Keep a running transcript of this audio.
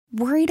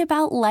Worried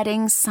about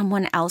letting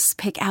someone else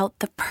pick out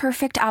the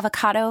perfect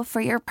avocado for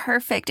your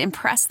perfect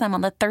impress them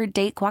on the third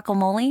date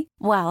guacamole?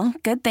 Well,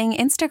 good thing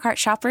Instacart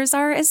shoppers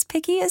are as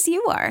picky as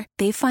you are.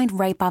 They find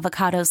ripe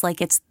avocados like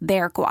it's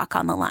their guac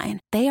on the line.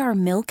 They are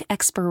milk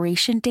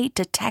expiration date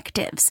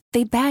detectives.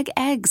 They bag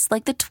eggs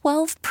like the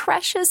 12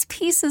 precious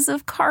pieces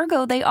of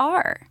cargo they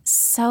are.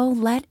 So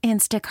let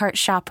Instacart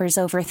shoppers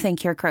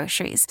overthink your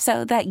groceries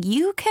so that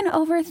you can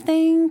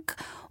overthink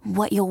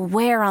what you'll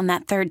wear on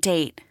that third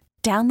date.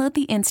 Download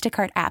the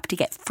Instacart app to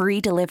get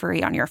free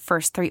delivery on your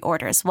first 3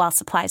 orders while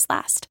supplies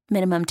last.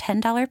 Minimum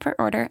 $10 per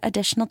order.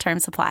 Additional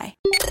terms apply.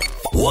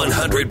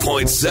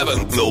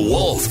 100.7 The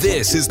Wolf.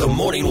 This is the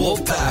Morning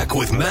Wolf Pack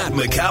with Matt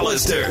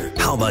McAllister.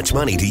 How much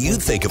money do you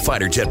think a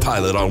fighter jet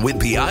pilot on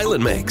Whidbey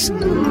Island makes?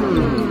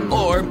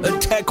 Or a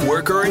tech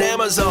worker in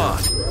Amazon?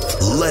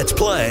 Let's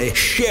play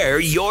Share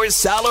Your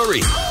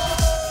Salary.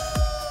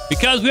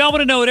 Because we all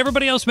want to know what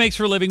everybody else makes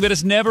for a living, but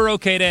it's never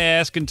okay to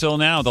ask until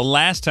now. The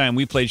last time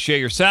we played Share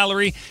Your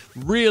Salary,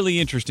 really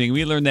interesting.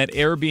 We learned that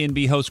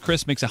Airbnb host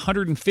Chris makes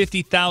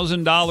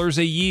 $150,000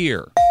 a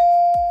year.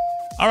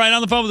 All right,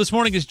 on the phone this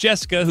morning is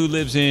Jessica, who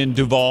lives in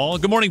Duval.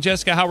 Good morning,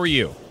 Jessica. How are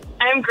you?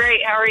 I'm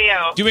great. How are you?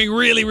 Doing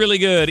really, really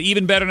good.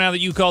 Even better now that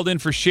you called in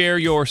for Share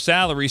Your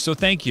Salary, so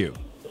thank you.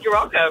 You're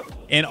welcome.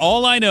 And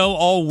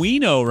all we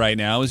know right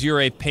now is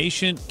you're a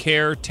patient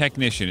care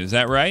technician. Is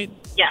that right?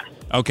 Yes.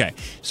 Okay,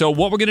 so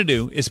what we're going to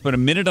do is put a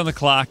minute on the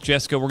clock.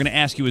 Jessica, we're going to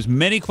ask you as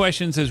many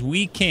questions as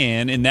we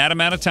can in that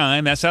amount of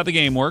time. That's how the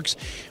game works.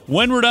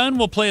 When we're done,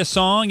 we'll play a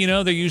song. You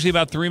know, they're usually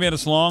about 3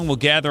 minutes long. We'll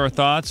gather our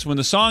thoughts. When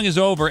the song is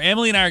over,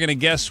 Emily and I are going to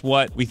guess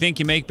what we think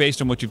you make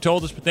based on what you've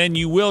told us, but then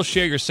you will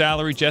share your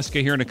salary, Jessica,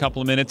 here in a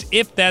couple of minutes,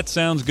 if that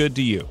sounds good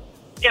to you.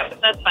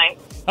 Yep, that's fine.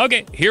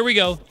 Okay, here we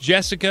go.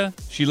 Jessica,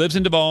 she lives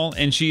in Duval,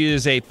 and she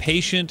is a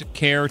patient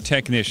care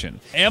technician.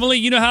 Emily,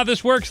 you know how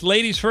this works.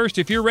 Ladies first,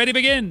 if you're ready,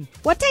 begin.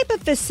 What type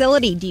of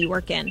facility do you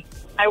work in?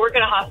 I work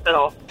in a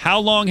hospital. How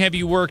long have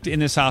you worked in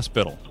this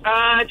hospital?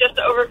 Just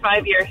over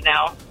 5 years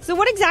now. So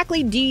what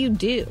exactly do you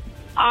do?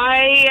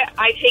 I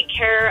take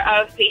care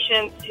of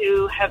patients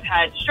who have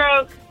had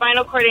stroke,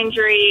 spinal cord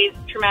injuries,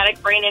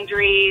 traumatic brain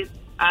injuries,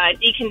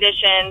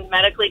 deconditioned,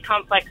 medically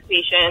complex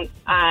patients,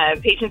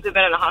 patients who've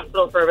been in the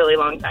hospital for a really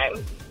long time.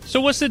 So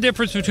what's the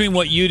difference between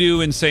what you do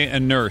and, say, a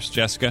nurse,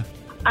 Jessica?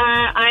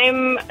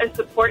 I'm a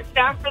support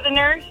staff for the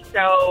nurse,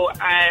 so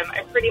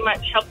I pretty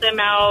much help them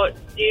out,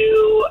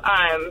 do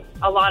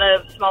a lot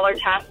of smaller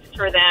tasks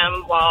for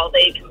them while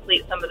they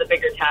complete some of the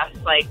bigger tasks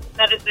like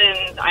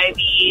medicines,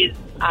 IVs,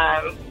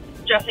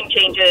 dressing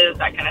changes,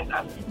 that kind of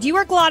stuff. Do you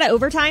work a lot of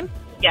overtime?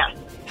 Yes.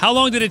 How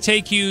long did it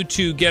take you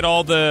to get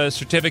all the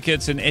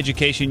certificates and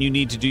education you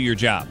need to do your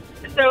job?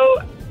 So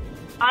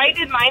I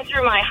did mine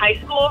through my high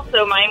school,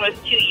 so mine was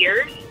 2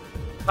 years.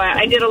 But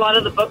I did a lot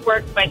of the book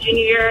work my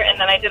junior year, and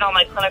then I did all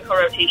my clinical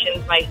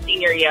rotations my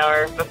senior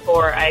year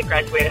before I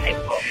graduated high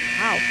school.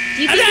 Wow.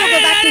 Do you think you'll go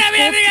back to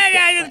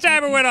school? The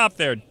timer went off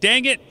there.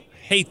 Dang it.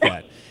 Hate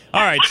that.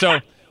 All right,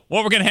 so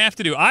what we're going to have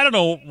to do, I don't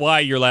know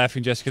why you're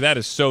laughing, Jessica. That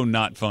is so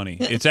not funny.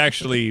 It's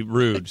actually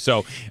rude.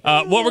 So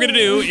what we're going to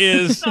do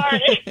is...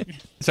 Sorry.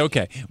 It's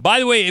okay. By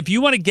the way, if you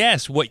want to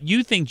guess what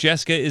you think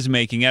Jessica is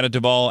making out of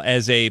Duval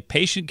as a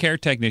patient care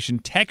technician,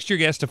 text your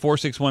guess to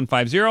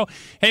 46150.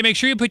 Hey, make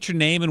sure you put your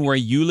name and where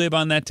you live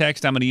on that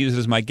text. I'm going to use it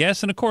as my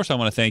guess, and of course, I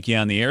want to thank you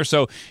on the air.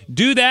 So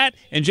do that,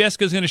 and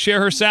Jessica's going to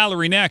share her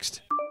salary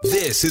next.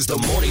 This is the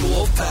Morning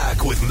Wolf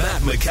Pack with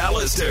Matt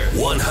McAllister.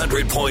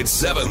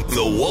 100.7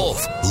 The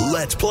Wolf.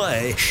 Let's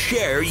play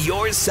Share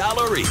Your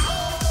Salary.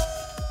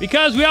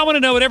 Because we all want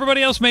to know what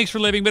everybody else makes for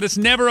a living, but it's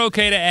never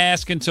okay to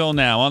ask until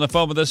now. On the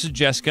phone with us is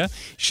Jessica.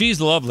 She's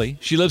lovely.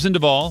 She lives in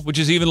Duval, which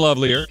is even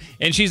lovelier.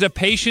 And she's a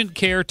patient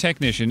care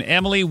technician.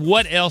 Emily,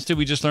 what else did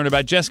we just learn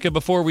about Jessica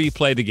before we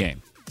play the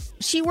game?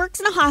 She works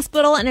in a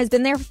hospital and has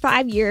been there for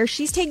 5 years.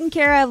 She's taken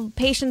care of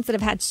patients that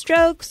have had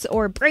strokes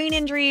or brain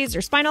injuries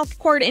or spinal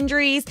cord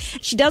injuries.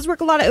 She does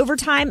work a lot of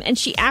overtime, and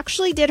she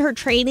actually did her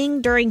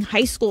training during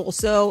high school.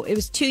 So it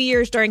was 2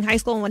 years during high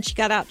school, and when she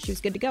got out, she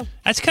was good to go.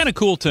 That's kind of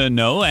cool to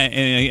know.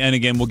 And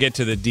again, we'll get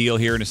to the deal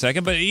here in a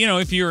second. But, you know,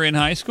 if you're in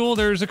high school,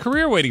 there's a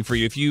career waiting for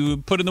you if you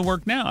put in the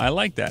work now. I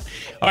like that.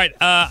 All right,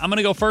 I'm going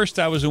to go first.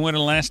 I was a winner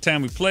last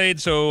time we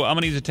played, so I'm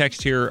going to use a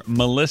text here.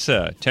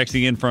 Melissa,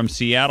 texting in from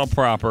Seattle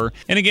proper.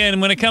 And again,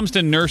 when it comes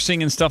to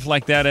nursing and stuff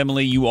like that,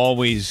 Emily, you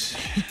always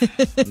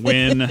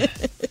win.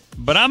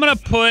 But I'm going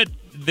to put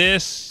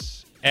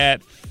this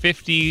at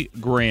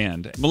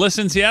 $50,000.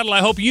 Melissa in Seattle, I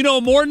hope you know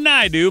more than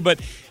I do, but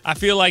I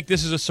feel like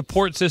this is a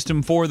support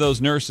system for those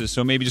nurses.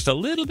 So maybe just a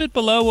little bit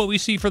below what we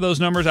see for those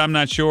numbers. I'm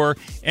not sure.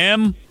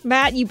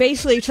 Matt, you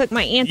basically took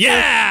my answer.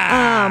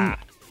 Yeah!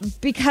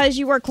 Because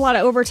you work a lot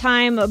of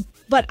overtime,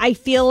 but I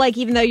feel like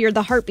even though you're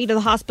the heartbeat of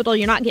the hospital,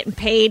 you're not getting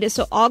paid.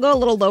 So I'll go a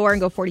little lower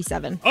and go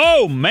 47.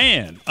 Oh,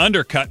 man.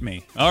 Undercut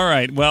me. All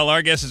right. Well,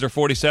 our guesses are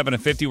 47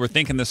 and 50. We're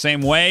thinking the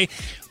same way.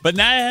 But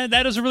that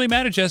doesn't really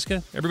matter,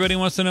 Jessica. Everybody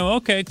wants to know,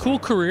 okay, cool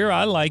career.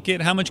 I like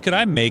it. How much could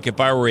I make if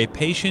I were a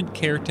patient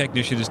care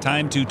technician? It's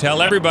time to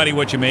tell everybody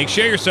what you make.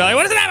 Share your salary.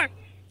 What does it matter?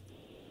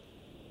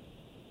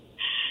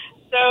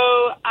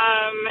 So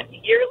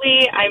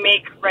yearly, I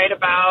make right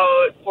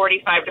about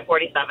 45 to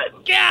 47.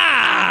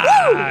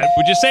 God!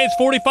 Would you say it's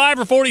 45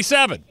 or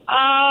 47?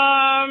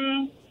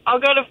 I'll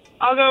go.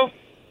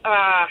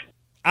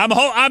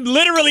 I'm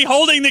literally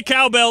holding the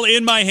cowbell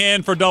in my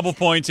hand for double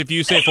points if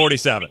you say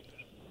 47.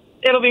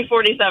 It'll be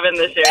 47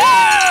 this year.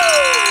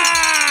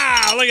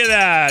 Ah! Look at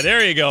that.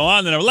 There you go.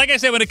 On the number. Like I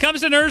said, when it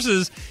comes to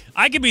nurses,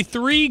 I could be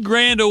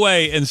 $3,000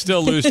 away and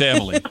still lose to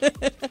Emily.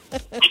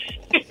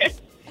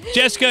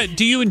 Jessica,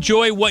 do you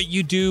enjoy what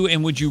you do,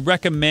 and would you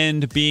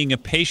recommend being a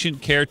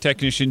patient care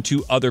technician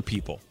to other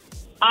people?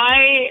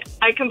 I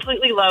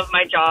completely love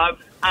my job.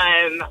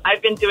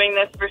 I've been doing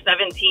this for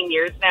 17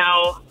 years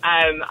now.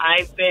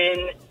 I've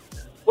been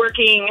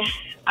working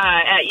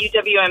at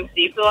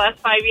UWMC for the last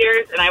 5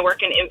 years, and I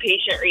work in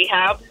inpatient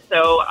rehab,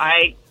 so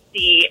I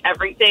see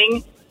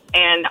everything,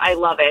 and I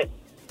love it.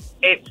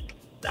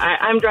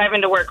 I'm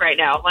driving to work right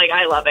now. Like,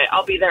 I love it.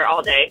 I'll be there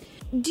all day.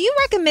 Do you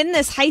recommend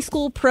this high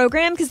school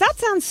program? Because that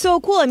sounds so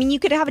cool. I mean, you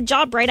could have a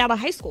job right out of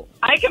high school.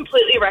 I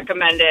completely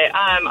recommend it.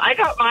 I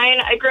got mine.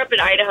 I grew up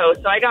in Idaho,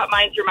 so I got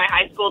mine through my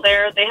high school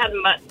there. They had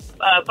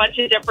a bunch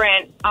of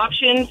different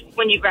options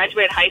when you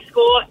graduate high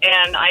school,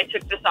 and I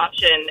took this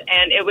option,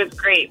 and it was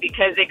great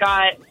because it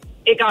got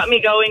me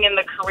going in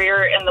the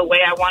career in the way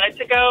I wanted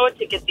to go,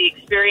 to get the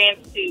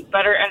experience to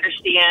better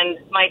understand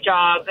my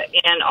job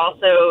and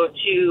also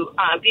to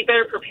be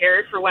better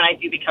prepared for when I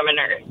do become a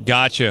nurse.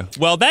 Gotcha.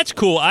 Well, that's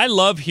cool. I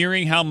love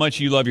hearing how much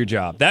you love your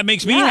job. That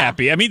makes me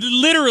happy. I mean,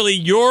 literally,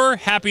 your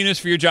happiness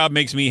for your job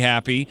makes me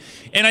happy.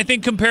 And I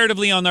think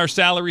comparatively on our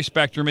salary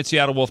spectrum at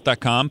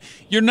SeattleWolf.com,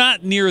 you're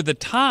not near the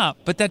top,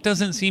 but that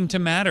doesn't seem to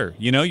matter.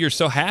 You know, you're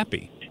so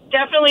happy.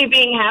 Definitely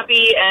being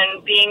happy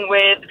and being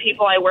with the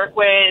people I work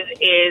with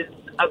is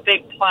a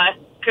big plus.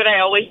 Could I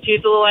always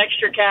choose a little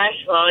extra cash?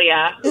 Well,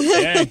 yeah.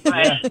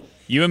 Yeah.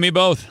 You and me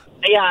both.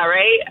 Yeah,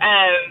 right?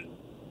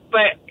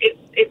 But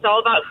it's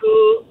all about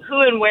who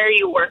and where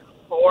you work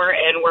for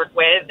and work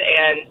with,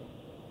 and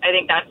I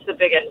think that's the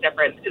biggest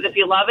difference. Because if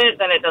you love it,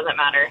 then it doesn't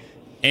matter.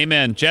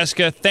 Amen.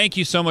 Jessica, thank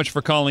you so much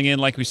for calling in,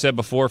 like we said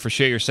before, for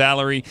Share Your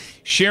Salary.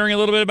 Sharing a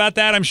little bit about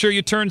that, I'm sure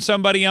you turned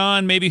somebody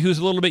on, maybe who's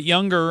a little bit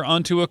younger,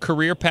 onto a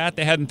career path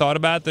they hadn't thought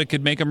about that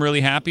could make them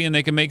really happy, and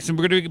they can make some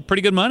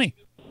pretty good money.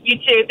 You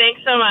too.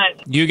 Thanks so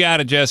much. You got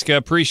it, Jessica.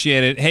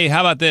 Appreciate it. Hey, how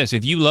about this?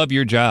 If you love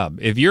your job,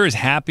 if you're as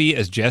happy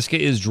as Jessica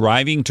is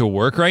driving to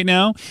work right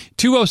now,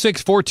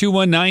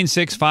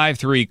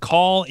 206-421-9653.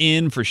 Call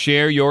in for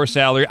Share Your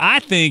Salary.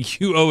 I think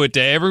you owe it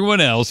to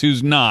everyone else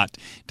who's not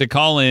to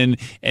call in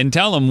and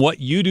tell them what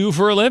you do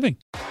for a living.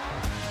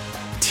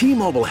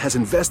 T-Mobile has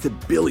invested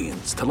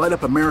billions to light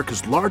up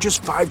America's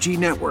largest 5G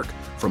network,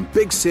 from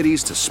big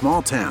cities to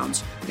small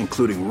towns,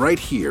 including right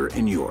here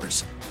in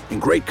yours.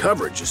 And great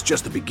coverage is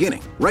just the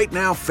beginning. Right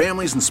now,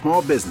 families and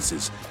small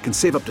businesses can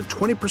save up to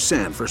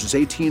 20% versus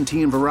AT&T and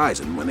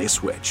Verizon when they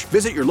switch.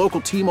 Visit your local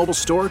T-Mobile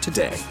store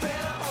today.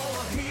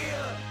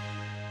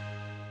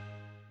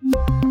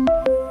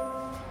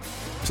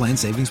 Plan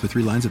savings with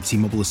 3 lines of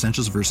T-Mobile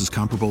Essentials versus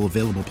comparable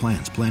available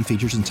plans. Plan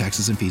features and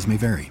taxes and fees may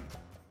vary.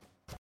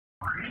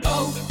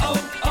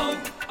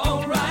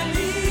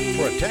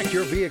 Protect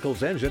your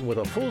vehicle's engine with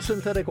a full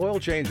synthetic oil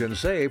change and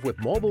save with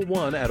Mobil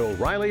 1 at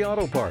O'Reilly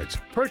Auto Parts.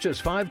 Purchase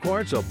 5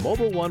 quarts of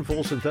Mobil 1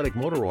 full synthetic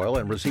motor oil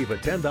and receive a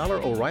 $10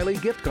 O'Reilly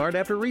gift card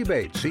after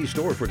rebate. See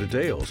store for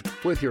details.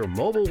 With your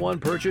Mobil 1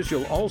 purchase,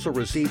 you'll also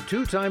receive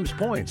 2 times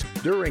points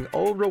during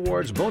O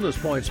Rewards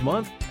Bonus Points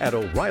Month at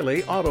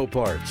O'Reilly Auto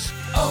Parts.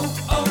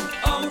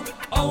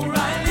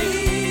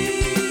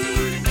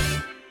 O'Reilly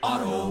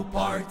Auto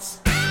Parts.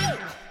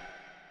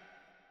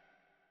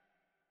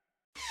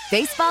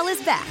 Baseball is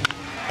back,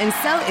 and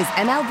so is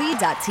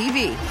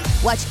MLB.tv.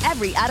 Watch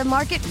every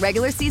out-of-market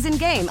regular season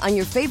game on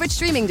your favorite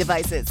streaming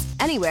devices,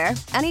 anywhere,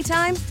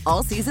 anytime,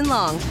 all season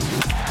long.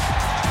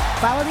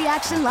 Follow the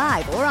action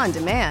live or on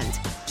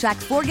demand. Track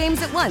 4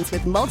 games at once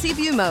with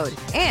multi-view mode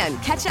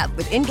and catch up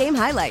with in-game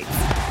highlights.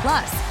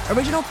 Plus,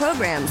 original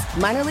programs,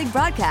 minor league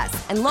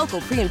broadcasts, and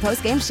local pre- and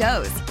post-game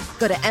shows.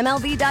 Go to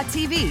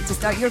MLB.tv to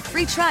start your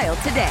free trial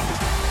today.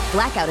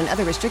 Blackout and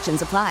other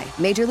restrictions apply.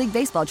 Major League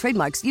Baseball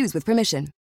trademarks used with permission.